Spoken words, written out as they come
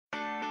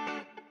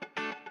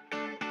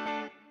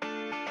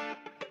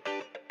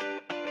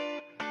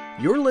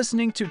You're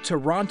listening to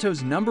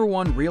Toronto's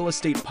 #1 real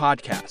estate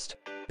podcast,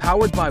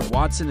 powered by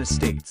Watson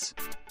Estates.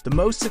 The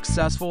most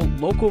successful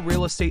local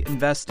real estate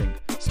investing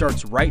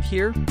starts right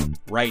here,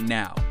 right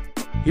now.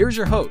 Here's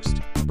your host,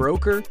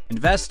 broker,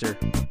 investor,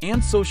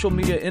 and social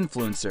media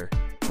influencer,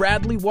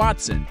 Bradley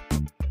Watson.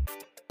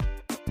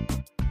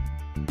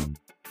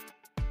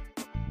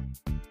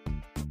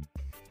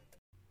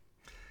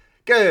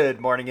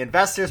 Good morning,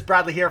 investors.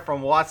 Bradley here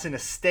from Watson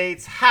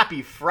Estates.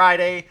 Happy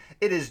Friday.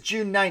 It is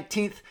June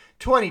 19th,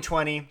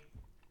 2020.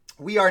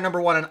 We are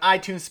 #1 on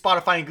iTunes,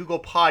 Spotify, and Google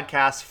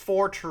Podcasts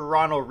for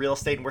Toronto real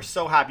estate, and we're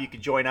so happy you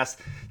could join us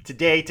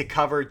today to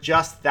cover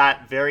just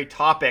that very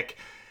topic.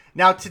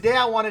 Now, today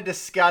I want to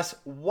discuss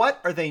what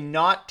are they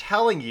not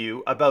telling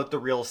you about the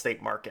real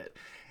estate market.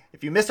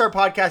 If you missed our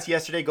podcast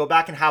yesterday, go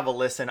back and have a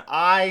listen.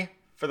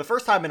 For the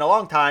first time in a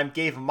long time,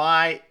 gave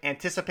my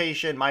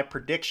anticipation, my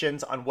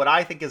predictions on what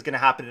I think is going to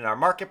happen in our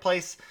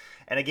marketplace.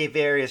 And I gave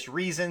various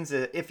reasons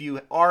if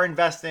you are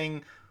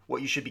investing,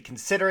 what you should be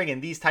considering,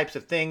 and these types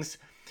of things.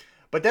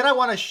 But then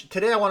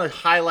today I want to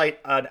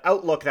highlight an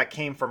outlook that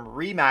came from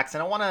RE/MAX,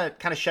 and I want to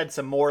kind of shed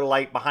some more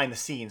light behind the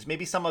scenes.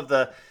 Maybe some of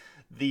the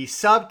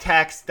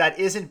subtext that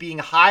isn't being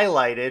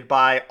highlighted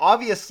by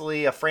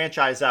obviously a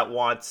franchise that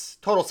wants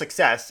total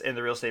success in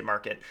the real estate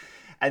market.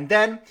 And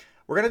then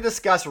we're going to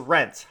discuss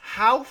rents.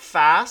 How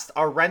fast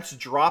are rents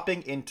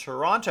dropping in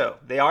Toronto?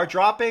 They are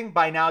dropping.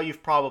 By now,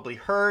 you've probably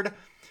heard.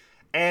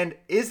 And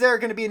is there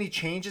going to be any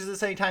changes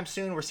this anytime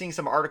soon? We're seeing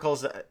some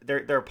articles.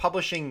 They're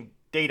publishing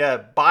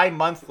data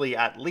bi-monthly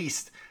at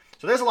least.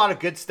 So there's a lot of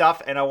good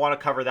stuff, and I want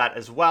to cover that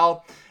as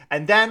well.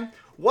 And then,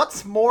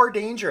 what's more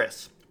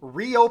dangerous?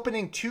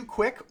 Reopening too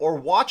quick or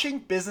watching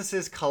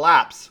businesses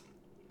collapse?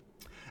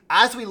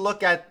 As we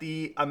look at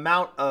the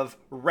amount of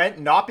rent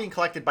not being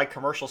collected by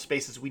commercial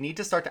spaces, we need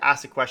to start to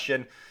ask the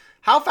question,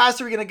 how fast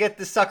are we going to get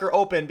this sucker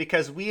open?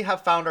 Because we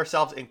have found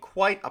ourselves in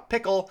quite a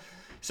pickle.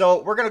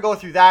 So we're going to go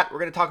through that. We're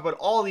going to talk about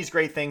all these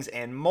great things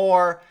and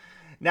more.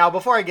 Now,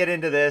 before I get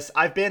into this,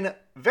 I've been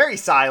very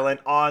silent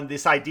on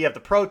this idea of the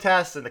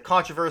protests and the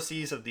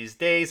controversies of these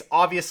days,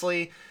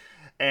 obviously.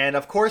 And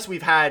of course,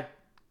 we've had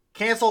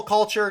cancel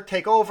culture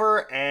take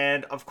over,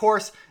 and of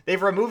course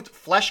they've removed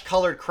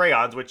flesh-colored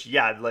crayons, which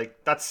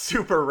that's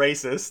super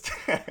racist.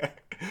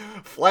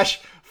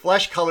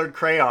 flesh-colored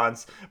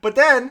crayons. But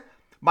then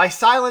my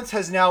silence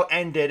has now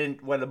ended,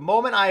 and when the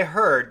moment I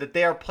heard that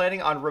they are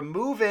planning on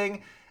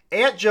removing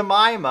Aunt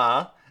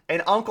Jemima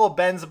and Uncle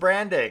Ben's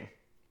branding.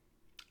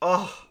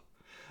 Oh,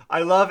 I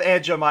love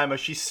Aunt Jemima.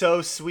 She's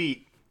so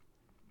sweet.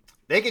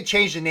 They can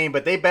change the name,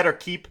 but they better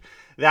keep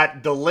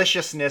that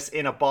deliciousness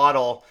in a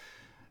bottle.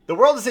 The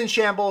world is in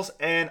shambles,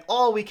 and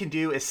all we can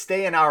do is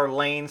stay in our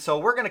lane. So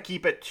we're going to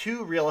keep it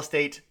to real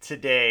estate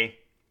today.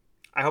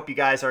 I hope you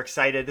guys are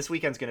excited. This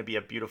weekend's going to be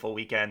a beautiful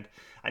weekend.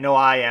 I know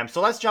I am.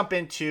 So let's jump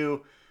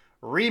into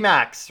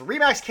RE/MAX.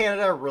 RE/MAX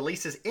Canada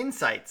releases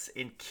insights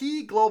in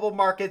key global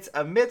markets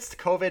amidst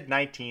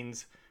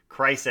COVID-19's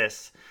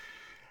crisis.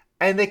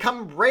 And they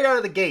come right out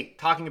of the gate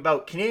talking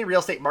about Canadian real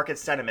estate market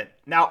sentiment.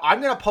 Now,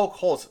 I'm going to poke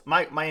holes.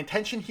 My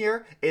intention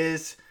here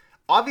is,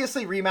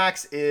 obviously,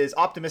 RE/MAX is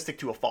optimistic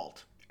to a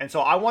fault. And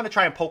so I want to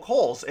try and poke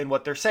holes in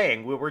what they're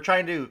saying. We're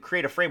trying to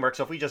create a framework.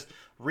 So if we just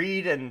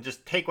read and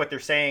just take what they're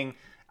saying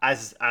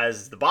as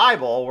the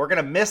Bible, we're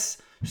going to miss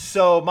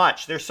so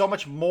much. There's so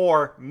much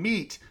more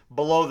meat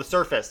below the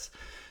surface.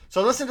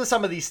 So listen to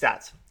some of these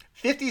stats.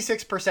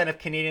 56% of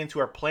Canadians who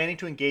are planning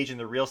to engage in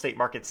the real estate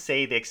market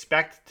say they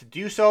expect to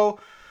do so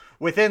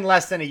within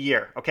less than a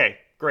year. Okay,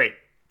 great.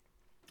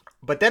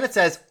 But then it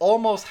says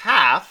almost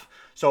half,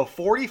 so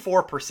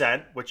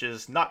 44%, which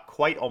is not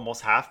quite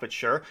almost half, but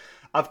sure,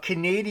 of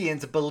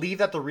Canadians believe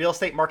that the real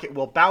estate market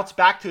will bounce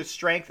back to its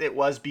strength it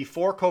was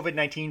before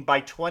COVID-19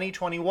 by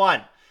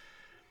 2021.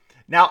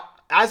 Now,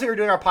 as we were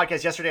doing our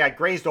podcast yesterday, I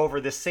grazed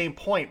over this same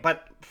point,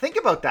 but think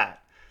about that.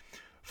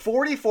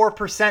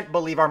 44%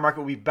 believe our market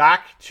will be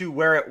back to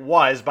where it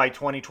was by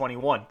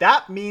 2021.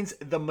 That means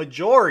the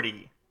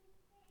majority,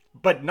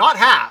 but not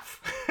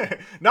half,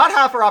 not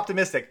half are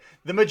optimistic.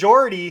 The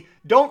majority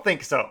don't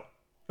think so.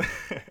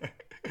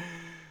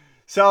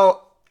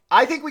 So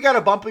I think we got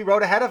a bumpy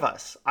road ahead of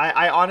us.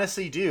 I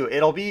honestly do.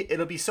 It'll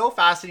be so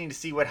fascinating to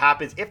see what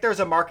happens. If there's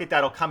a market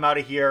that'll come out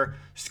of here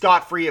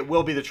scot-free, it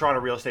will be the Toronto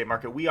real estate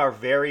market. We are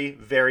very,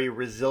 very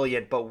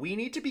resilient, but we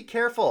need to be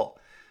careful.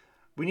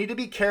 We need to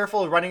be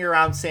careful running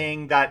around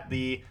saying that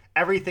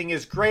everything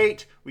is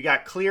great, we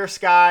got clear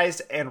skies,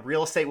 and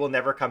real estate will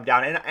never come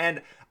down.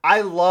 And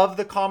I love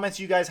the comments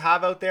you guys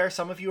have out there.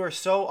 Some of you are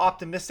so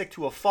optimistic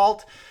to a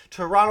fault.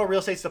 Toronto real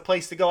estate's the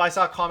place to go. I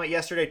saw a comment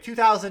yesterday,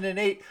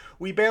 2008,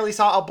 we barely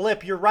saw a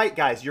blip. You're right,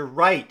 guys. You're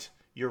right.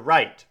 You're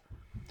right.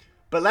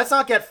 But let's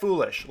not get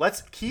foolish.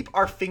 Let's keep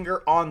our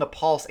finger on the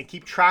pulse and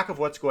keep track of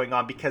what's going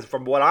on, because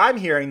from what I'm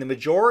hearing, the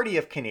majority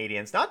of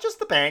Canadians, not just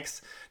the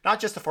banks, not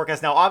just the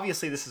forecast. Now,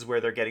 obviously, this is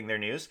where they're getting their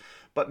news,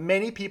 but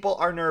many people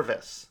are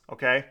nervous,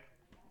 okay?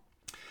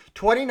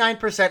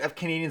 29% of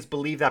Canadians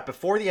believe that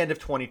before the end of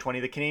 2020,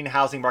 the Canadian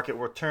housing market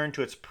will return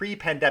to its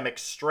pre-pandemic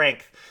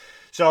strength.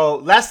 So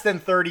less than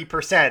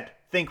 30%,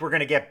 think we're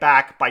going to get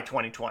back by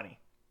 2020.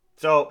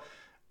 So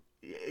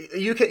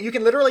you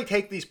can literally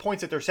take these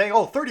points that they're saying,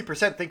 oh,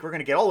 30% think we're going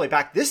to get all the way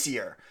back this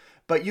year.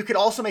 But you could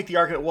also make the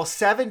argument, well,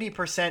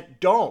 70%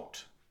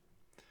 don't.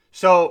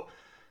 So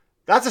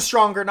that's a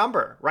stronger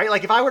number, right?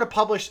 Like if I were to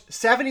publish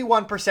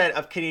 71%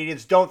 of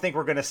Canadians don't think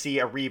we're going to see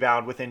a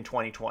rebound within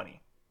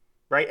 2020,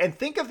 right? And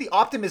think of the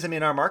optimism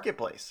in our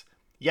marketplace.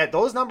 Yet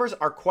those numbers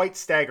are quite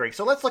staggering.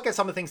 So let's look at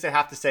some of the things they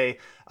have to say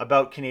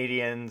about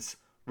Canadians'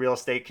 real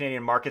estate,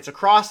 Canadian markets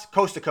across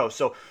coast to coast.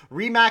 So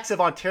RE/MAX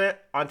of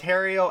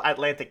Ontario,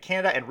 Atlantic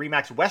Canada, and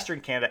RE/MAX Western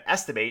Canada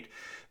estimate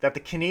that the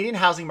Canadian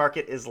housing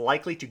market is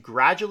likely to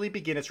gradually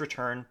begin its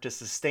return to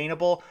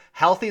sustainable,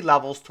 healthy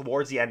levels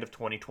towards the end of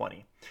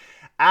 2020.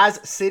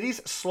 As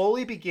cities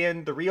slowly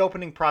begin the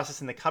reopening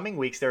process in the coming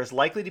weeks, there is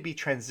likely to be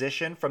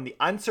transition from the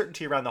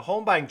uncertainty around the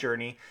home buying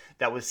journey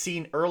that was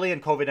seen early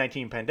in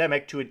COVID-19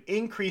 pandemic to an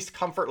increased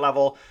comfort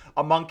level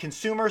among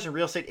consumers and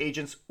real estate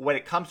agents when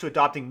it comes to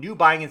adopting new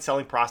buying and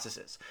selling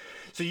processes.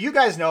 So you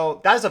guys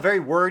know that is a very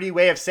wordy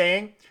way of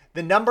saying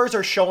the numbers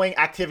are showing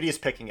activity is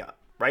picking up,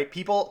 right?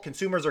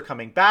 Consumers are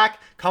coming back,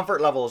 comfort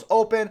level is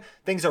open,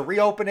 things are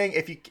reopening.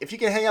 If you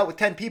can hang out with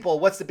 10 people,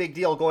 what's the big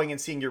deal going and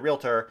seeing your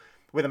realtor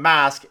with a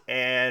mask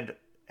and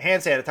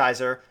hand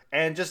sanitizer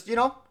and just,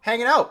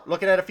 hanging out,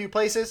 looking at a few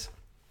places?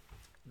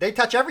 They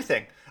touch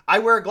everything. I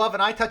wear a glove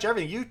and I touch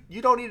everything.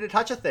 You don't need to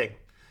touch a thing.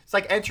 It's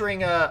like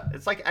entering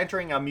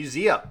a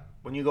museum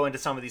when you go into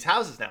some of these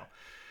houses now.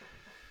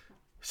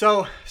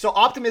 So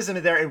optimism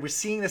is there, and we're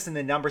seeing this in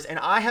the numbers, and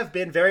I have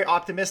been very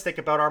optimistic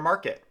about our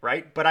market,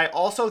 right? But I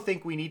also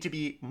think we need to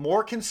be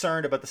more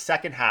concerned about the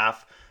second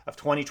half of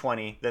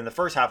 2020 than the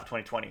first half of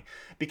 2020.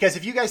 Because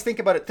if you guys think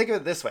of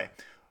it this way.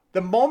 The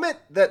moment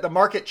that the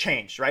market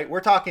changed, right? We're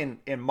talking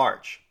in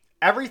March.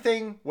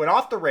 Everything went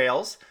off the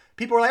rails.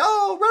 People were like,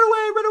 oh,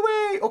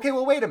 run away. Okay,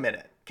 well, wait a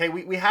minute. Okay,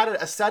 we had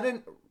a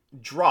sudden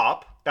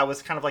drop that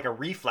was kind of like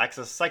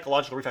a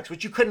psychological reflex,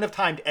 which you couldn't have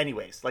timed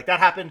anyways. Like that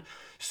happened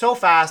so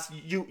fast,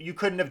 you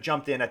couldn't have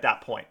jumped in at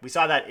that point. We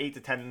saw that 8 to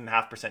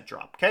 10.5%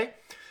 drop, okay?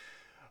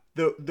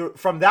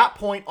 From that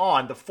point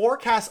on, the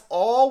forecasts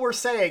all were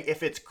saying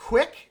if it's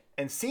quick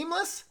and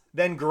seamless,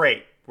 then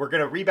great. We're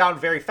going to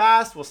rebound very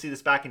fast. We'll see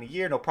this back in a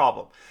year, no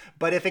problem.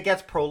 But if it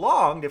gets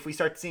prolonged, if we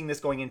start seeing this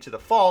going into the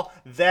fall,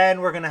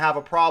 then we're going to have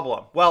a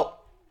problem.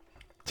 Well,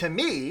 to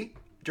me,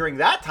 during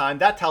that time,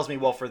 that tells me,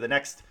 well, for the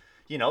next,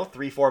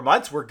 3-4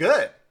 months, we're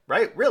good,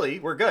 right? Really,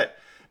 we're good.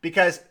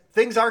 Because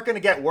things aren't going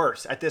to get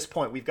worse at this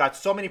point. We've got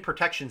so many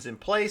protections in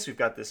place. We've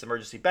got this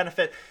emergency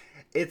benefit.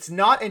 It's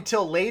not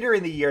until later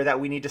in the year that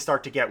we need to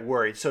start to get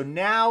worried. So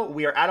now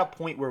we are at a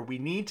point where we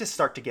need to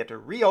start to get to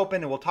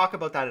reopen, and we'll talk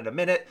about that in a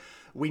minute.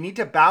 We need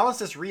to balance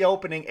this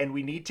reopening, and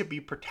we need to be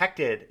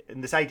protected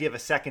in this idea of a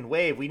second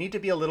wave. We need to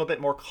be a little bit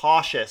more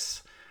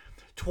cautious.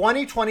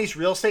 2020's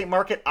real estate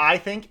market, I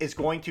think, is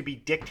going to be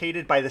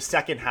dictated by the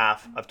second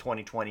half of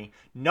 2020,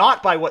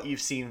 not by what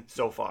you've seen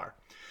so far.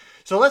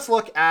 So let's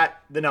look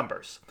at the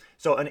numbers.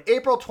 So in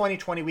April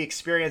 2020, we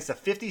experienced a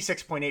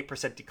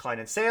 56.8% decline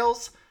in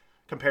sales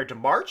compared to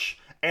March,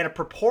 and a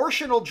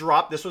proportional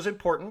drop, this was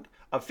important,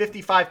 of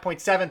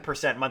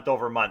 55.7% month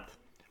over month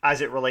as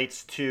it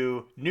relates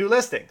to new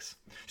listings.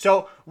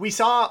 So we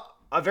saw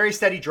a very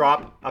steady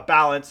drop, a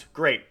balance,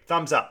 great,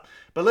 thumbs up.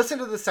 But listen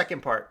to the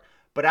second part.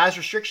 But as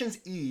restrictions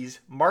ease,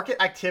 market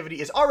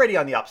activity is already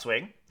on the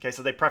upswing. Okay,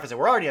 so they preface it,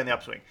 we're already on the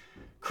upswing.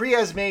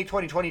 CREA's May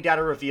 2020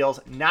 data reveals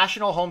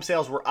national home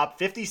sales were up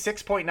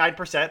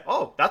 56.9%.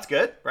 Oh, that's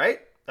good, right?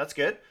 That's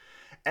good.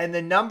 And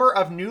the number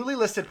of newly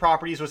listed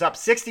properties was up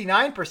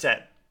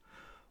 69%.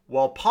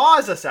 Well,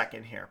 pause a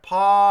second here.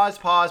 Pause.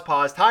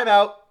 Time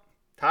out.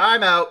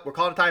 We're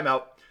calling a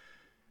timeout.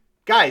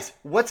 Guys,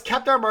 what's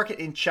kept our market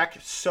in check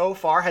so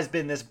far has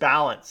been this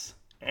balance.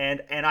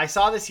 And I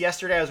saw this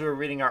yesterday as we were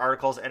reading our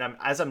articles, and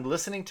as I'm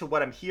listening to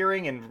what I'm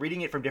hearing and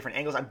reading it from different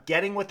angles, I'm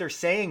getting what they're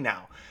saying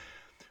now.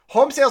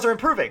 Home sales are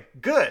improving.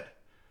 Good.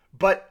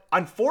 But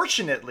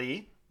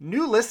unfortunately,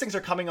 new listings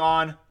are coming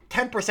on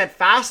 10%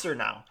 faster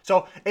now.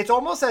 So it's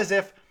almost as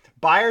if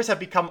buyers have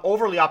become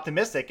overly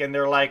optimistic, and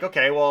they're like,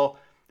 okay, well,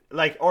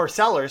 or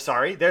sellers,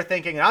 sorry, they're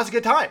thinking now's a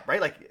good time, right?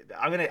 Like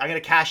I'm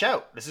gonna cash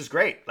out. This is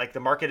great. Like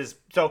the market is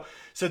so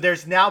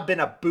there's now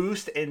been a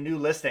boost in new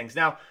listings.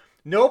 Now,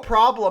 no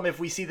problem if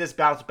we see this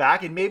bounce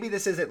back, and maybe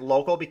this isn't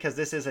local because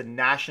this is a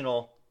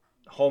national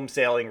home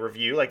selling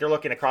review. Like they're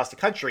looking across the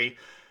country.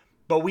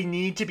 But we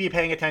need to be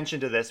paying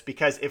attention to this,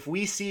 because if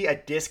we see a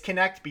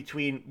disconnect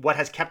between what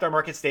has kept our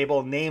market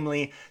stable,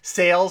 namely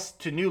sales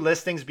to new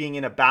listings being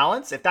in a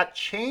balance, if that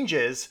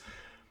changes,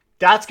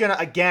 that's going to,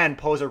 again,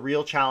 pose a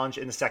real challenge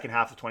in the second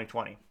half of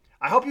 2020.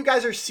 I hope you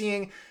guys are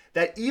seeing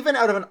that even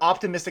out of an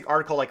optimistic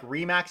article like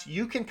RE/MAX,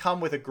 you can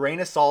come with a grain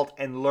of salt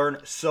and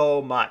learn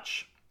so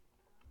much.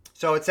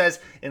 So it says,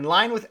 in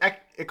line with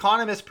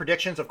economists'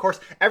 predictions, of course,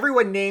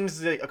 everyone names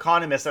the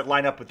economists that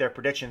line up with their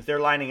predictions. They're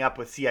lining up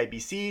with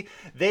CIBC.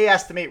 They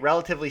estimate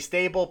relatively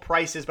stable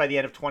prices by the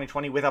end of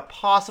 2020 with a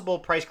possible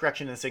price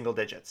correction in single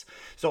digits.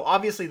 So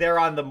obviously they're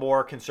on the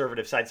more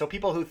conservative side. So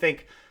people who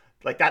think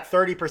like that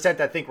 30%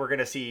 that think we're going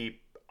to see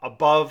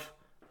above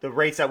the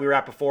rates that we were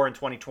at before in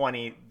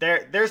 2020,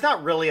 there's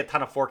not really a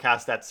ton of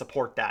forecasts that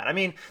support that. I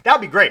mean, that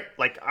would be great.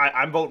 Like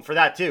I'm voting for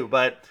that too,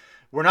 but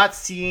we're not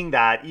seeing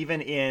that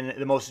even in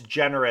the most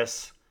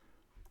generous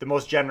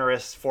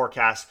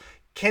forecast.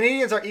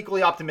 Canadians are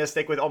equally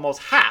optimistic, with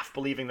almost half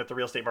believing that the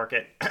real estate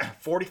market,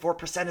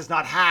 44% is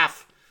not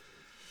half.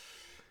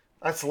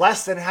 That's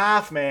less than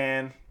half,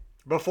 man.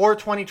 Before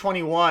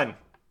 2021.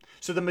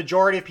 So the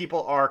majority of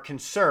people are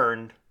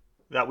concerned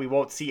that we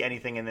won't see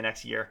anything in the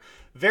next year.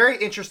 Very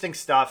interesting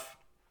stuff.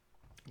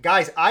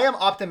 Guys, I am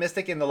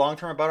optimistic in the long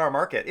term about our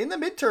market. In the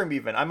midterm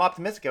even, I'm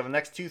optimistic of the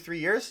next 2-3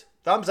 years.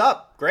 Thumbs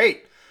up.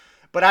 Great.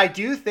 But I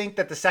do think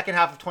that the second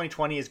half of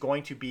 2020 is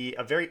going to be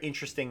a very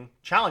interesting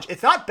challenge.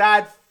 It's not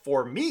bad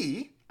for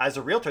me as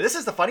a realtor. This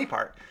is the funny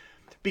part,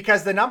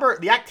 because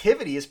the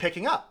activity is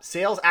picking up.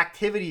 Sales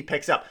activity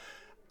picks up.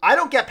 I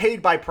don't get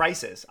paid by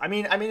prices. I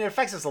mean, it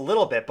affects us a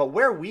little bit, but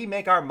where we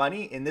make our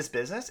money in this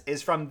business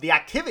is from the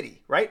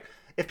activity, right?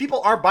 If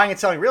people aren't buying and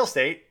selling real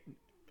estate,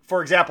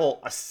 for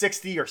example, a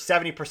 60 or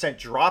 70%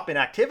 drop in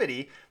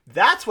activity,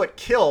 that's what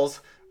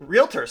kills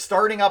realtors,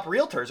 starting up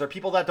realtors, or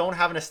people that don't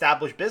have an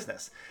established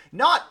business.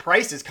 Not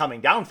prices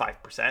coming down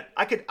 5%.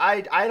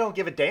 I don't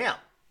give a damn,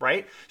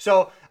 right?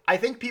 So I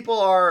think people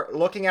are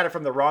looking at it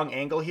from the wrong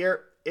angle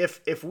here.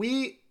 If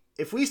we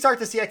start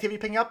to see activity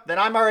picking up, then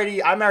I'm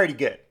already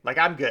good. Like,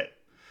 I'm good.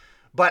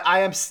 But I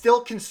am still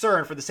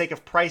concerned, for the sake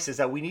of prices,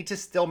 that we need to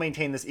still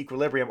maintain this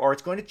equilibrium, or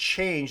it's going to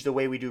change the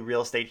way we do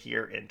real estate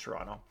here in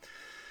Toronto.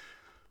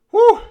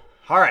 Whew.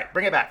 All right,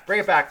 bring it back.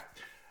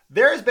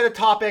 There has been a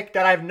topic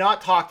that I've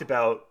not talked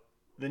about.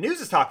 The news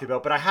has talked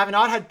about, but I have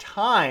not had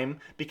time,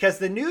 because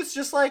the news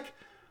just like,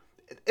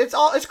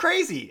 it's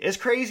crazy. It's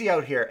crazy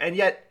out here. And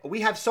yet we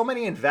have so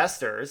many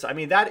investors. I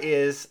mean, that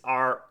is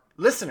our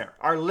listener.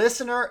 Our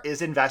listener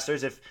is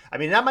investors.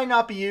 That might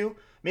not be you.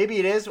 Maybe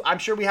it is. I'm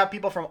sure we have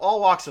people from all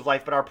walks of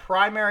life, but our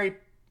primary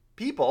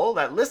people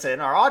that listen,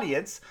 our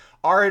audience,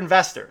 are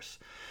investors.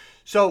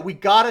 So we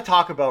got to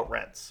talk about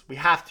rents. We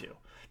have to.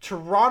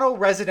 Toronto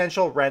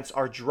residential rents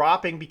are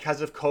dropping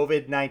because of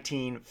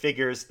COVID-19,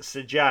 figures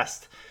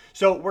suggest.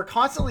 So we're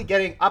constantly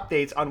getting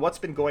updates on what's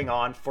been going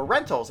on for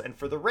rentals and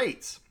for the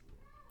rates.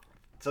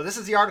 So this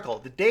is the article.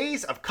 The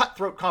days of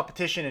cutthroat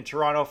competition in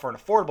Toronto for an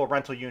affordable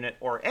rental unit,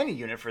 or any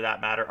unit for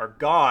that matter, are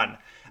gone,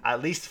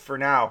 at least for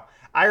now.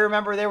 I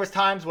remember there was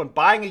times when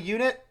buying a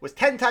unit was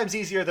 10 times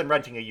easier than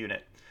renting a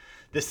unit.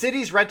 The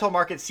city's rental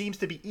market seems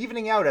to be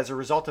evening out as a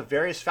result of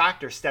various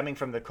factors stemming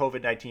from the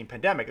COVID-19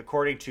 pandemic,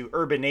 according to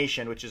Urban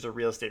Nation, which is a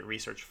real estate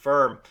research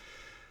firm.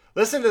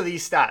 Listen to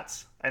these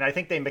stats, and I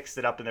think they mixed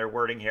it up in their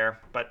wording here,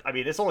 but I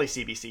mean, it's only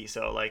CBC,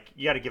 so like,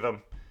 you got to give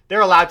them, they're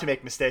allowed to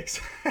make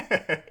mistakes.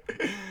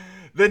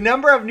 The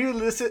number of new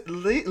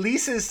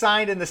leases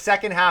signed in the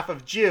second half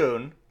of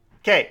June.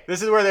 Okay,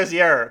 this is where there's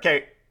the error.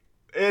 Okay,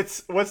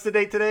 what's the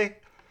date today?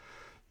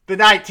 The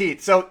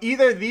 19th. So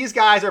either these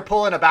guys are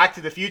pulling a Back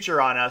to the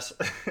Future on us,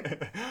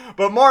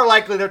 but more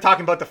likely they're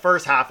talking about the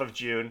first half of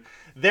June.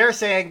 They're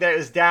saying that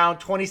it's down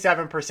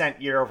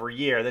 27% year over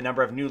year, the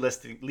number of new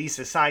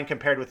leases signed,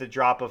 compared with a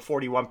drop of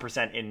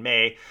 41% in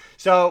May.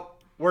 So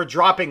we're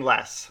dropping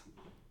less.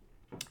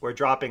 But we're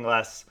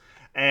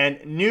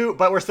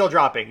still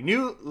dropping.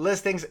 New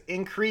listings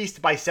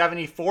increased by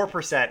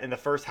 74% in the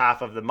first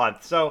half of the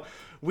month. So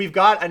we've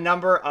got a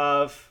number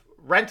of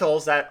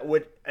rentals that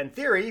would, in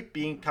theory,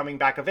 be coming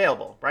back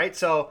available, right?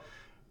 So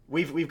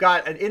we've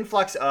got an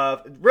influx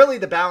of, really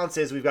the balance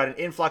is we've got an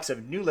influx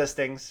of new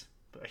listings,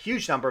 a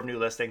huge number of new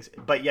listings,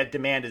 but yet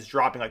demand is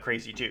dropping like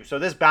crazy too. So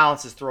this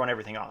balance is throwing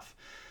everything off.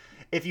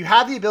 If you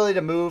have the ability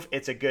to move,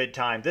 it's a good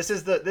time. This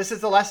is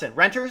the lesson.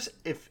 Renters,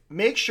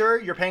 make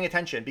sure you're paying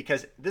attention,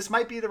 because this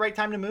might be the right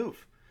time to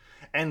move.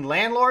 And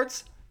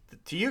landlords,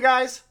 to you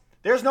guys,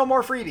 there's no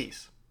more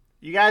freebies.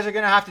 You guys are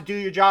going to have to do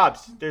your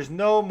jobs. There's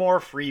no more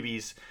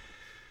freebies.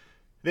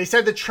 They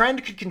said the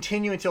trend could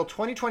continue until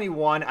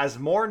 2021 as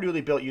more newly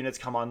built units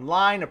come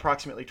online,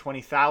 approximately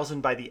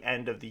 20,000 by the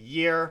end of the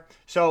year.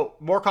 So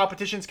more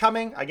competition's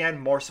coming. Again,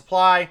 more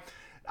supply.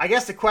 I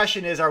guess the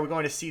question is, are we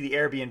going to see the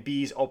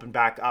Airbnbs open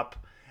back up?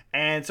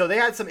 And so they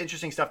had some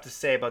interesting stuff to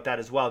say about that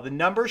as well. The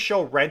numbers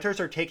show renters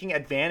are taking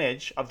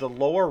advantage of the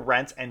lower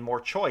rents and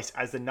more choice,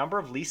 as the number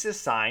of leases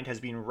signed has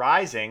been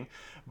rising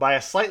by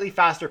a slightly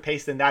faster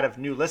pace than that of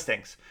new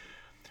listings.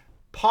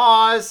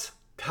 Pause.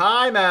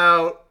 Time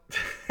out.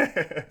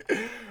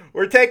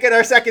 We're taking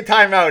our second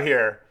time out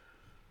here.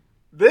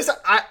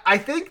 I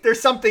think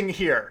there's something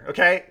here,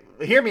 okay?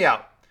 Hear me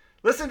out.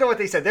 Listen to what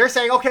they said. They're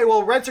saying, okay,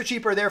 well, rents are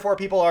cheaper, therefore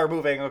people are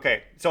moving.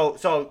 Okay,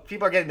 so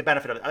people are getting the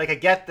benefit of it. Like, I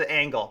get the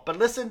angle, but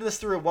listen to this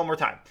through one more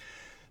time.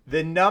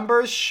 The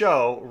numbers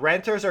show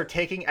renters are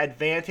taking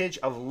advantage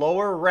of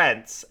lower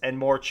rents and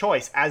more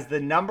choice, as the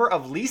number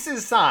of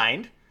leases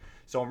signed,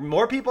 so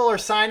more people are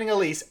signing a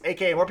lease,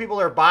 aka more people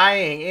are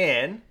buying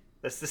in,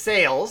 that's the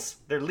sales,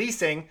 they're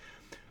leasing,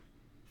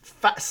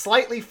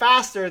 slightly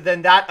faster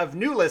than that of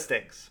new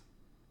listings.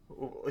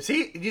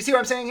 See, do you see what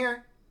I'm saying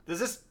here?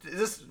 Does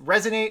this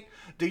resonate?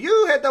 Do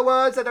you hit the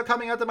words that are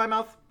coming out of my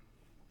mouth?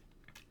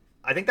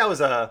 I think that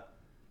was a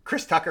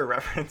Chris Tucker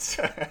reference.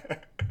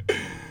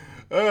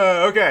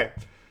 Okay.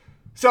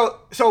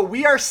 So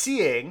we are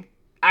seeing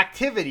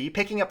activity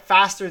picking up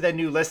faster than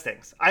new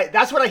listings.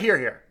 That's what I hear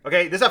here.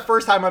 Okay. This is the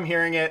first time I'm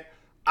hearing it.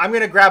 I'm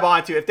going to grab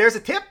onto, if there's a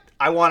tip,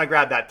 I want to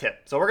grab that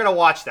tip. So we're going to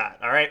watch that.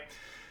 All right.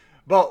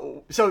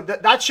 But so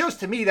that shows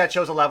to me, that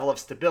shows a level of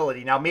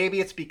stability. Now, maybe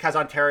it's because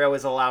Ontario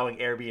is allowing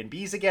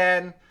Airbnbs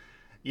again.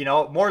 You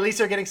know, more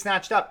leases are getting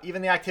snatched up.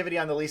 Even the activity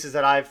on the leases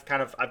that I've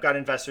got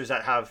investors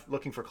that have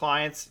looking for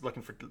clients,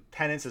 looking for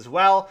tenants as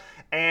well.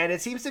 And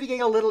it seems to be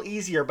getting a little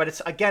easier, but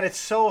it's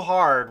so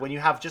hard when you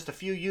have just a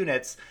few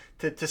units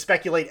to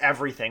speculate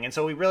everything. And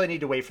so we really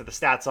need to wait for the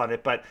stats on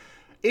it. But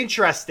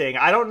interesting.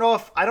 I don't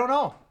know.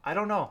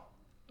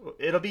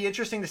 It'll be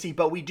interesting to see.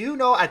 But we do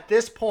know at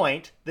this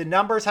point, the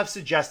numbers have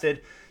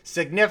suggested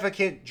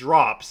significant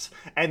drops.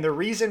 And the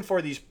reason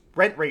for these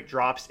rent rate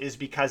drops is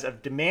because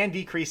of demand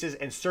decreases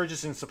and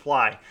surges in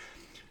supply.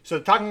 So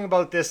talking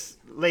about this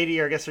lady,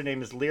 or I guess her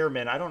name is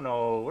Learman. I don't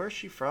know, where's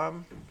she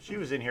from? She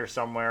was in here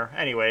somewhere.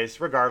 Anyways,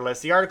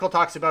 regardless, the article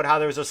talks about how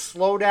there's a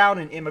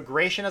slowdown in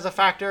immigration as a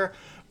factor,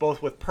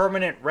 both with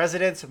permanent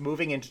residents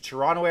moving into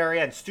Toronto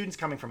area and students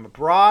coming from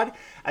abroad,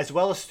 as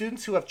well as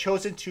students who have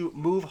chosen to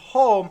move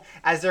home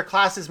as their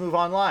classes move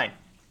online.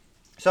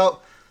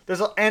 So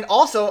and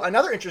also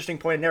another interesting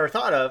point I never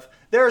thought of,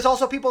 there is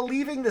also people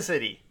leaving the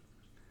city.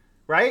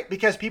 Right?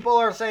 Because people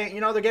are saying,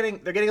 you know, they're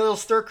getting a little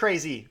stir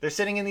crazy. They're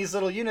sitting in these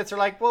little units. They're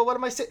like, well, what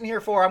am I sitting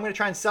here for? I'm going to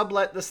try and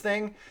sublet this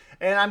thing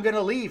and I'm going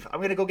to leave. I'm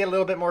going to go get a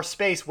little bit more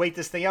space, wait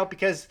this thing out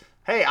because,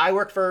 hey, I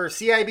work for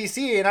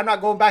CIBC and I'm not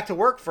going back to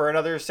work for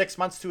another 6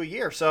 months to a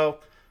year. So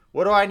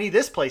what do I need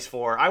this place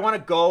for? I want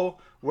to go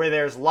where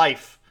there's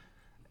life.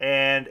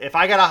 And if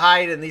I got to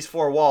hide in these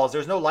four walls,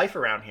 there's no life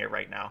around here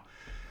right now.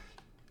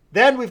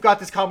 Then we've got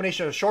this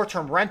combination of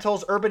short-term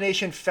rentals.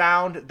 UrbanNation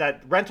found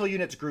that rental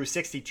units grew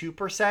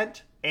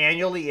 62%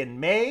 annually in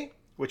May,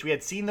 which we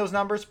had seen those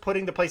numbers,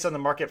 putting the place on the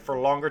market for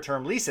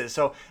longer-term leases.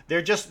 So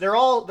they're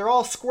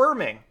all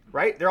squirming,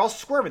 right? They're all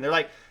squirming. They're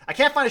like, I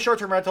can't find a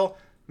short-term rental.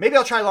 Maybe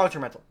I'll try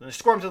long-term rental. And they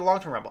squirm to the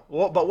long-term rental.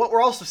 Well, but what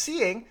we're also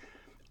seeing,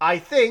 I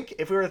think,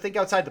 if we were to think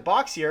outside the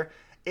box here,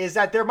 is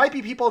that there might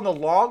be people in the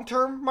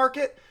long-term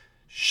market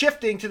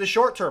shifting to the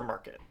short-term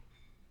market.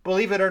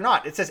 Believe it or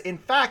not. It says, in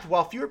fact,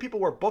 while fewer people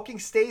were booking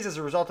stays as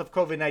a result of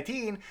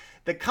COVID-19,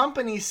 the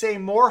companies say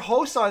more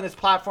hosts on this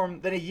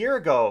platform than a year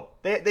ago.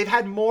 They've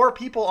had more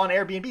people on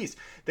Airbnbs.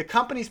 The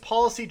company's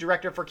policy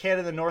director for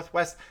Canada and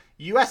Northwest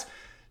US.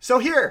 So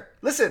here,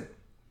 listen,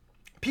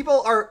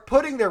 people are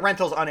putting their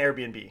rentals on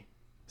Airbnb.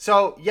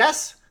 So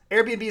yes,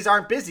 Airbnbs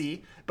aren't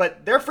busy,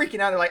 but they're freaking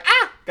out. They're like,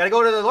 got to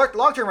go to the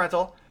long-term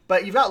rental.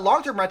 But you've got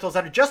long-term rentals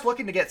that are just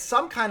looking to get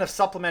some kind of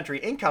supplementary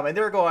income. And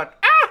they're going,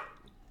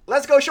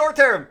 let's go short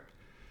term.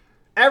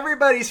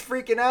 Everybody's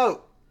freaking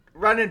out,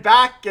 running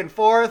back and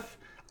forth,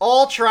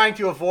 all trying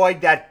to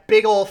avoid that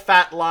big old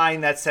fat line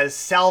that says,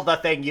 sell the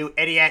thing, you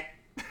idiot.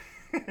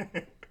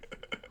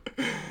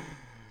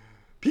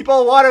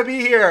 People want to be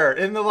here.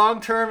 In the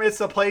long term, it's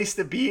the place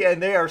to be,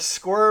 and they are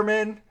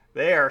squirming.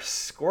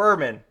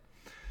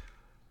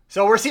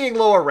 So we're seeing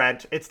lower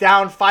rent. It's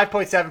down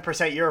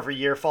 5.7% year over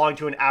year, falling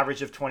to an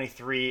average of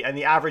 23, and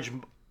the average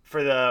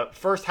for the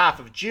first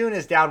half of June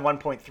is down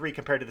 1.3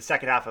 compared to the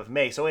second half of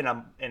May. So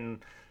in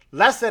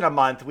less than a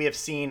month, we have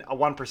seen a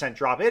 1%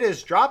 drop. It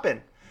is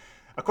dropping.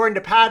 According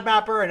to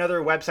PadMapper, another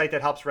website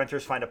that helps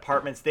renters find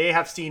apartments, they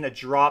have seen a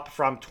drop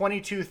from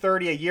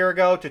 $22.30 a year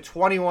ago to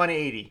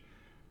 $21.80.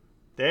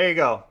 There you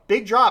go.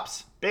 Big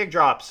drops.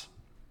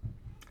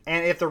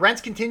 And if the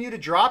rents continue to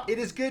drop, it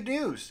is good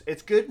news.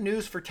 It's good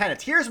news for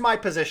tenants. Here's my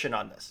position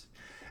on this.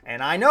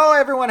 And I know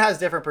everyone has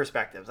different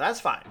perspectives. That's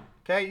fine.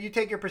 Okay, you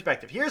take your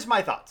perspective. Here's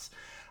my thoughts.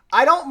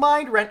 I don't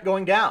mind rent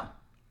going down.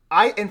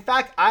 In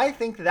fact, I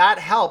think that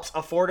helps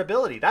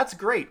affordability. That's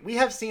great. We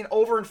have seen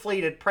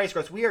overinflated price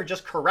growth. We are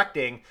just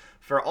correcting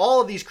for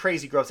all of these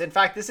crazy growths. In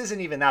fact, this isn't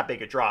even that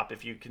big a drop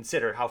if you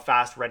consider how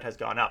fast rent has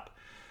gone up.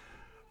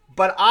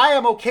 But I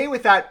am okay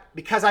with that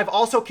because I've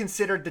also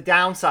considered the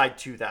downside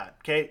to that.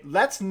 Okay,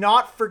 let's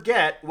not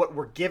forget what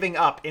we're giving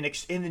up in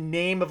the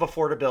name of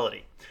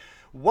affordability.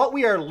 What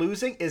we are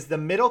losing is the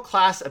middle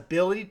class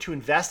ability to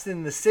invest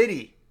in the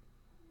city.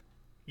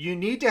 You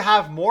need to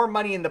have more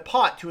money in the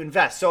pot to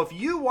invest. So if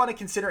you want to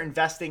consider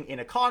investing in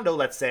a condo,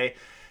 let's say,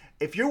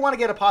 if you want to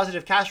get a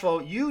positive cash flow,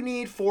 you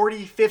need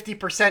 40,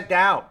 50%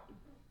 down.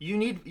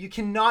 You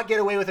cannot get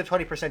away with a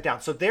 20% down.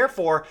 So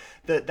therefore,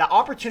 the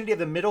opportunity of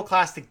the middle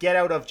class to get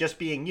out of just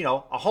being,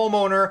 a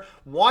homeowner,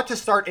 want to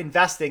start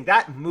investing,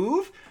 that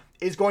move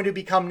is going to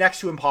become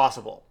next to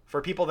impossible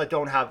for people that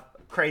don't have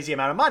crazy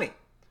amount of money.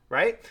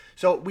 Right?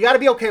 So we got to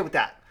be okay with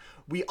that.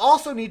 We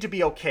also need to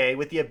be okay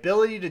with the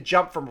ability to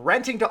jump from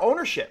renting to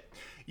ownership.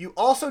 You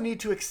also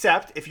need to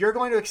accept, if you're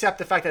going to accept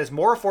the fact that it's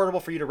more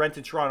affordable for you to rent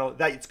in Toronto,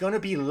 that it's going to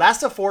be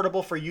less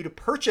affordable for you to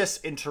purchase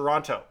in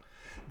Toronto.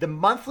 The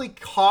monthly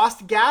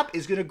cost gap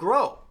is going to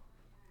grow.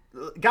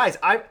 Guys,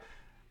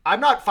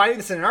 I'm not finding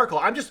this in an article.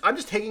 I'm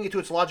just taking it to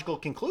its logical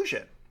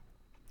conclusion.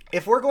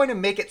 If we're going to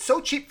make it so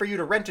cheap for you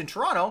to rent in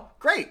Toronto,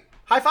 great.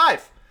 High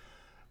five.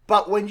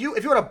 But if you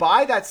want to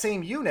buy that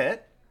same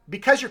unit,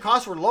 because your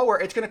costs were lower,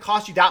 it's going to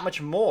cost you that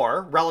much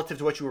more relative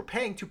to what you were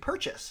paying to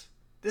purchase.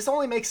 This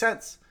only makes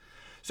sense.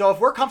 So if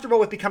we're comfortable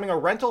with becoming a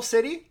rental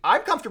city,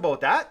 I'm comfortable with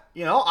that.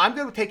 I'm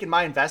good with taking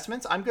my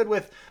investments. I'm good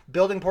with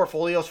building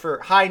portfolios for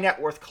high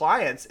net worth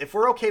clients. If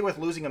we're okay with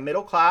losing a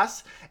middle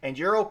class, and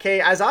you're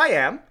okay, as I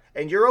am,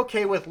 and you're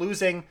okay with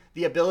losing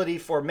the ability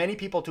for many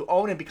people to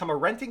own and become a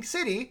renting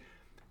city,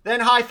 then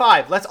high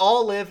five. Let's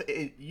all live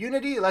in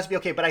unity. Let's be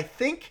okay. But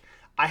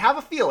I have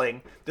a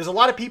feeling there's a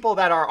lot of people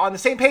that are on the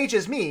same page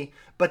as me,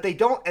 but they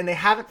don't, and they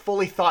haven't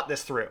fully thought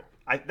this through.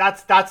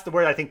 That's the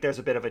word I think there's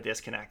a bit of a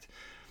disconnect.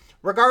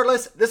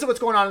 Regardless, this is what's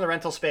going on in the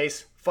rental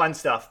space. Fun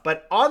stuff.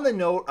 But on the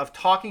note of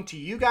talking to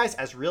you guys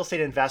as real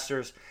estate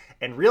investors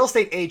and real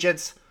estate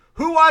agents,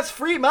 who wants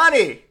free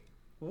money?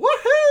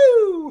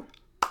 Woohoo!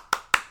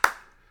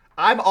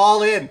 I'm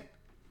all in.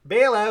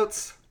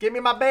 Bailouts. Give me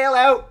my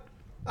bailout.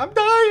 I'm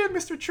dying,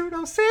 Mr.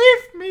 Trudeau.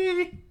 Save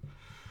me.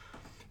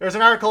 There's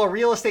an article at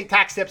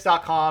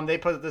realestatetextips.com. They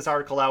put this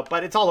article out,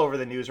 but it's all over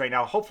the news right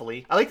now,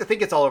 hopefully. I like to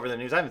think it's all over the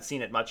news. I haven't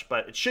seen it much,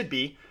 but it should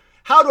be.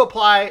 How to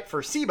apply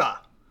for CEBA.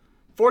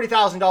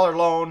 $40,000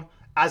 loan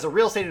as a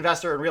real estate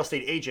investor and real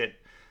estate agent.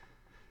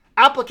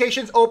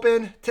 Applications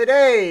open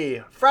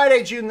today,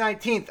 Friday, June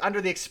 19th.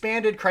 Under the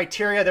expanded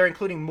criteria, they're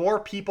including more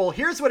people.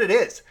 Here's what it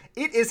is.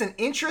 It is an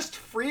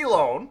interest-free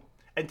loan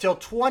until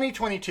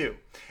 2022.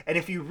 And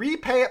if you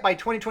repay it by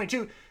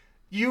 2022,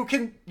 you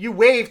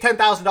waive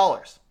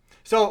 $10,000.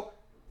 So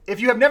if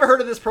you have never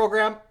heard of this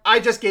program, I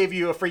just gave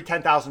you a free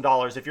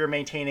 $10,000 if you're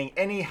maintaining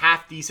any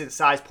half-decent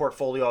sized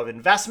portfolio of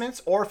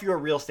investments, or if you're a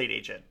real estate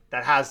agent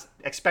that has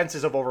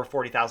expenses of over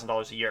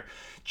 $40,000 a year.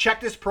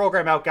 Check this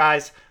program out,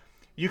 guys.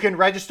 You can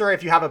register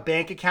if you have a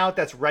bank account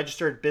that's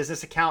registered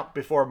business account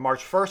before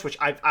March 1st, which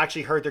I've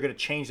actually heard they're going to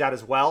change that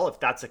as well if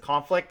that's a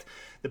conflict.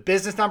 The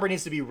business number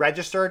needs to be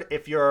registered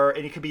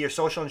and it could be your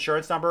social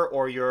insurance number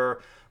or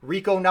your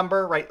RICO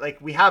number, right? Like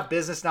we have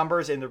business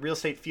numbers in the real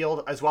estate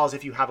field, as well as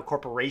if you have a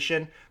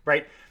corporation,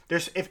 right?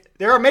 If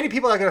there are many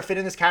people that are going to fit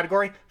in this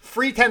category,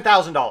 free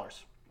 $10,000.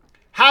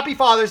 Happy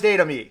Father's Day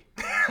to me.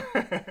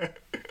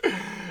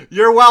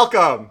 You're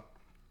welcome.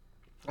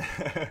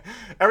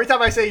 Every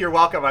time I say you're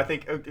welcome, I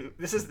think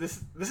this is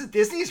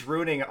Disney's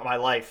ruining my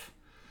life.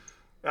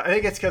 I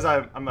think it's because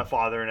I'm a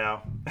father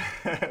now.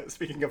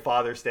 Speaking of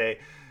Father's Day,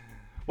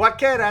 what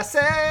can I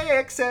say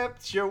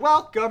except you're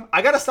welcome?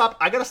 I gotta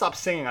stop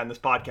singing on this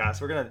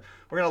podcast. We're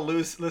gonna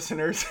lose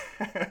listeners.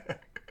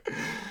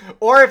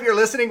 Or if you're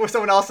listening with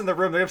someone else in the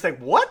room, they're gonna say,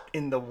 "What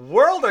in the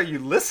world are you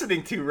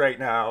listening to right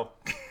now?"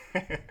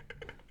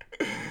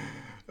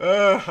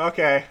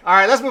 Okay, all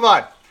right, let's move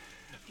on.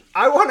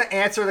 I want to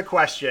answer the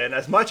question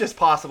as much as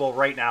possible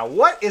right now.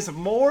 What is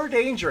more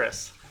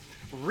dangerous,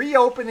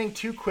 reopening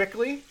too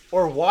quickly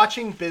or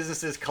watching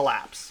businesses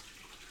collapse?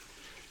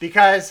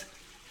 Because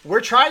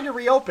we're trying to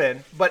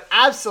reopen, but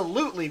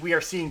absolutely we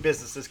are seeing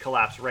businesses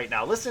collapse right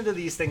now. Listen to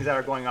these things that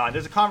are going on.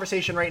 There's a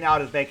conversation right now at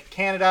the Bank of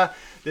Canada.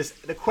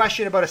 The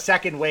question about a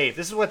second wave.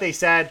 This is what they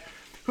said.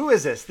 Who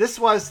is this? This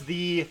was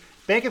the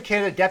Bank of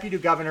Canada Deputy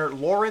Governor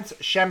Lawrence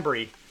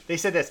Schembri. They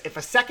said this: if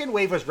a second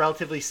wave was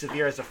relatively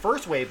severe as the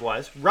first wave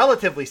was,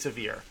 relatively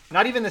severe,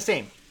 not even the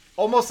same,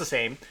 almost the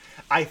same,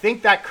 I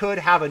think that could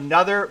have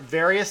another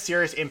very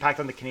serious impact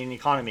on the Canadian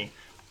economy.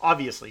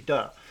 Obviously,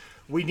 duh.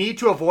 We need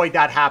to avoid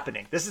that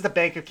happening. This is the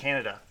Bank of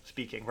Canada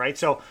speaking, right?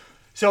 So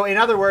in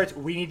other words,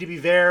 we need to be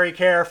very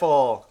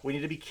careful. We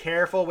need to be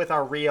careful with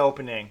our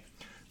reopening.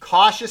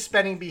 Cautious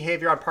spending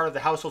behavior on part of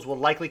the households will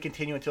likely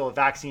continue until a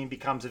vaccine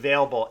becomes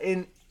available.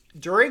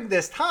 During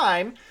this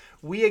time,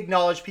 we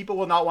acknowledge people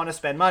will not want to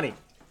spend money,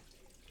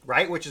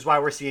 right? Which is why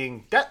we're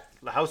seeing the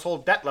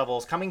household debt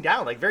levels coming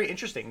down. Like, very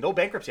interesting. No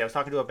bankruptcy. I was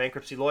talking to a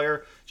bankruptcy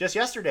lawyer just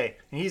yesterday,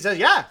 and he says,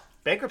 yeah,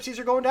 bankruptcies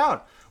are going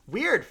down.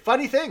 Weird,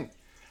 funny thing.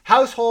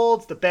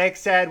 Households, the bank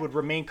said, would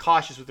remain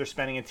cautious with their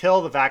spending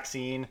until the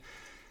vaccine.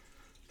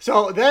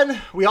 So then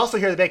we also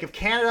hear the Bank of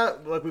Canada,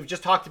 like we've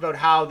just talked about,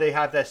 how they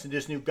have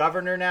this new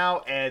governor now,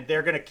 and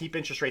they're going to keep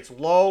interest rates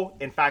low.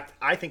 In fact,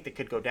 I think they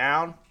could go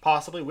down,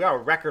 possibly. We are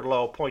a record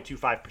low,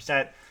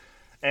 0.25%.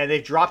 And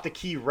they've dropped the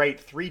key rate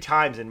 3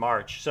 times in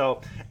March.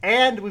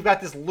 And we've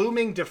got this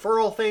looming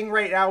deferral thing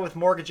right now with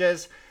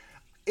mortgages.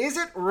 Is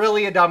it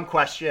really a dumb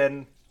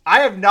question? I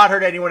have not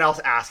heard anyone else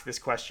ask this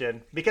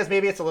question because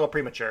maybe it's a little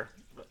premature.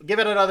 Give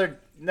it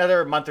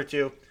another month or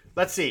two.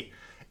 Let's see.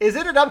 Is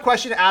it a dumb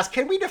question to ask?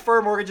 Can we defer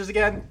mortgages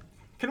again?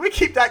 Can we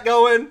keep that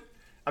going?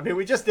 I mean,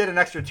 we just did an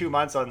extra 2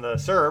 months on the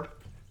CERB.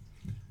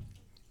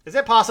 Is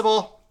it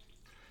possible?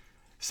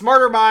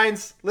 Smarter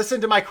minds, listen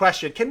to my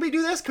question. Can we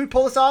do this? Can we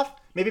pull this off?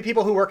 Maybe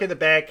people who work in the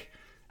bank,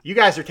 you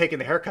guys are taking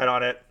the haircut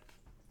on it.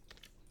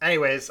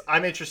 Anyways,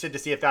 I'm interested to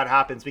see if that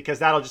happens because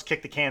that'll just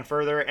kick the can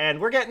further, and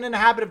we're getting in the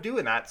habit of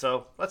doing that.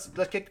 So let's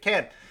kick the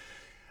can.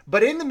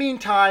 But in the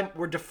meantime,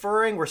 we're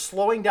deferring, we're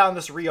slowing down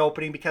this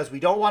reopening because we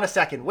don't want a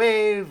second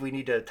wave. We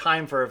need to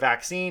time for a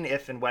vaccine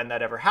if and when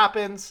that ever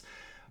happens.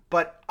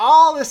 But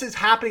all this is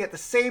happening at the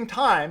same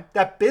time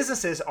that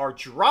businesses are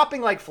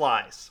dropping like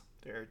flies.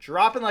 They're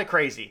dropping like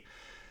crazy.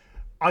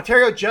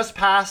 Ontario just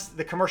passed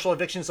the commercial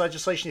evictions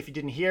legislation. If you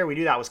didn't hear, we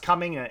knew that was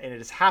coming and it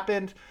has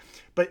happened.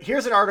 But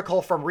here's an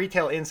article from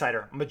Retail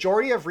Insider.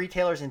 Majority of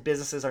retailers and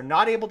businesses are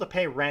not able to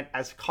pay rent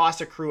as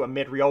costs accrue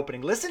amid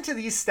reopening. Listen to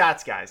these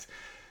stats, guys.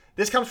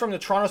 This comes from the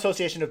Toronto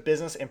Association of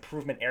Business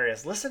Improvement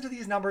Areas. Listen to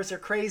these numbers. They're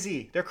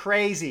crazy. They're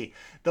crazy.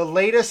 The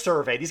latest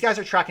survey, these guys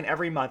are tracking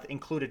every month,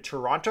 included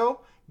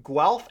Toronto,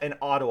 Guelph, and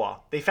Ottawa.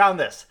 They found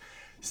this.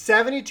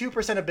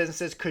 72% of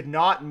businesses could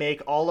not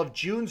make all of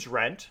June's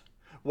rent,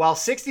 while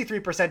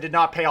 63% did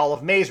not pay all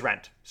of May's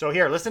rent. So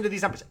here, listen to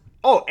these numbers.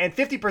 Oh, and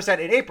 50%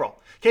 in April.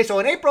 Okay, so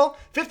in April,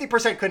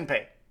 50% couldn't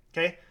pay.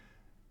 Okay.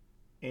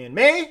 In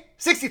May,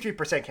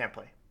 63% can't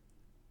pay.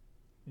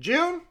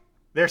 June,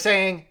 they're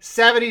saying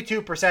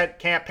 72%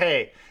 can't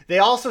pay. They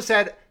also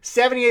said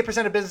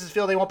 78% of businesses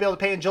feel they won't be able to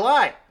pay in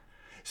July.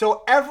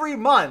 So every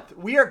month,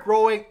 we are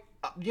growing,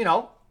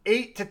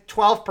 8 to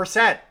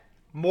 12%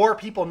 more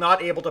people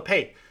not able to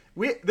pay.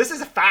 This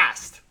is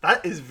fast.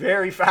 That is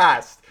very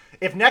fast.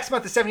 If next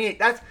month is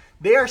 78,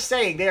 they are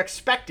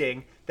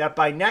expecting that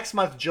by next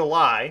month,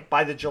 July,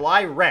 by the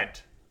July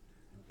rent,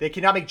 they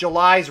cannot make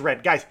July's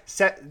rent. Guys,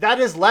 that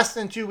is less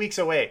than 2 weeks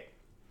away.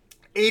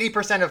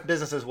 80% of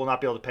businesses will not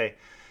be able to pay.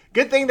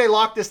 Good thing they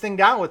locked this thing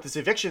down with this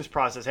evictions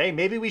process. Hey,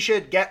 maybe we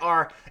should get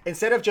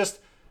instead of just,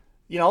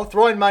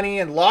 throwing money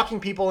and locking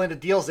people into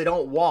deals they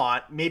don't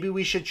want, maybe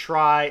we should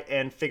try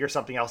and figure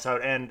something else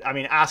out. And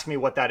ask me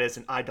what that is,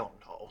 and I don't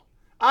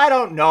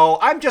know.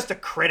 I'm just a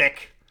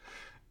critic.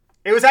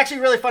 It was actually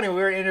really funny. We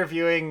were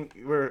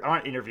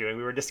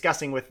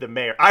discussing with the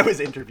mayor. I was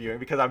interviewing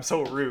because I'm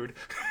so rude.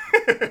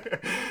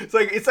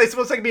 It's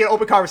supposed to be an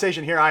open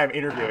conversation. Here I am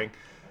interviewing.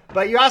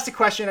 But you asked a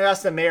question. I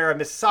asked the mayor of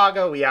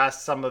Mississauga. We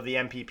asked some of the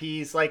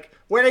MPPs,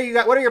 what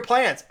are your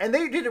plans? And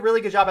they did a really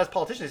good job as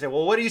politicians. They said,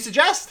 well, what do you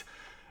suggest?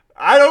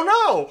 I don't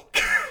know.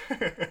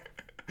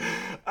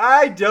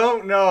 I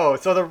don't know.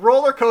 So the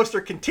roller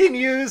coaster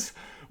continues.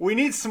 We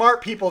need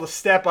smart people to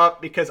step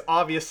up because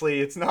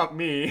obviously it's not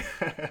me.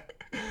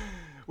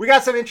 We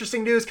got some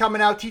interesting news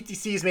coming out.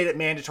 TTC's made it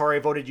mandatory,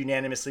 voted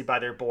unanimously by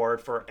their board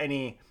for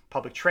any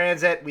public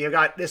transit. We have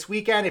got this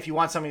weekend, if you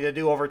want something to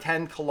do, over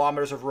 10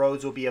 kilometers of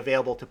roads will be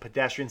available to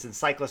pedestrians and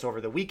cyclists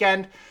over the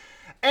weekend.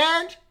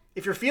 And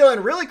if you're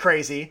feeling really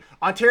crazy,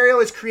 Ontario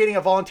is creating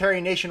a voluntary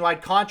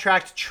nationwide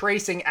contract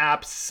tracing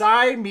app.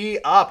 Sign me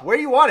up. Where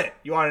do you want it?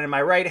 You want it in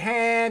my right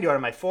hand? You want it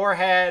in my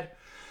forehead?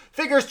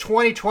 Figures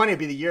 2020 will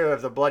be the year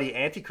of the bloody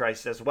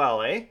Antichrist as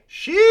well, eh?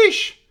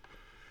 Sheesh.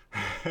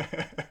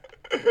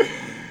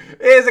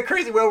 It is a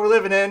crazy world we're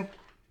living in.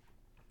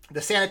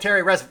 The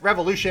sanitary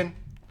revolution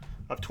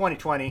of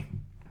 2020.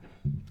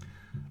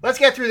 Let's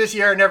get through this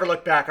year and never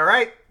look back, all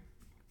right?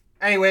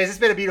 Anyways, it's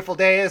been a beautiful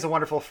day. It's a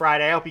wonderful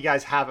Friday. I hope you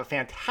guys have a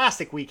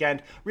fantastic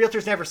weekend.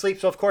 Realtors never sleep,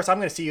 so of course I'm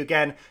going to see you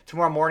again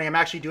tomorrow morning. I'm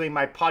actually doing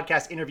my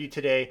podcast interview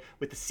today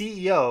with the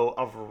CEO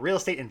of Real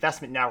Estate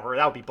Investment Now.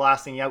 That will be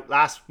blasting out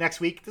next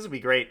week. This will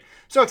be great.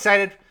 So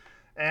excited.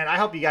 And I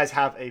hope you guys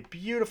have a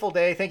beautiful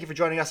day. Thank you for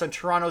joining us on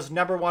Toronto's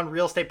 #1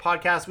 real estate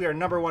podcast. We are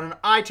 #1 on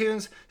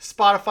iTunes,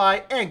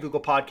 Spotify, and Google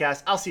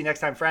Podcasts. I'll see you next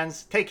time,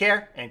 friends. Take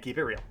care and keep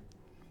it real.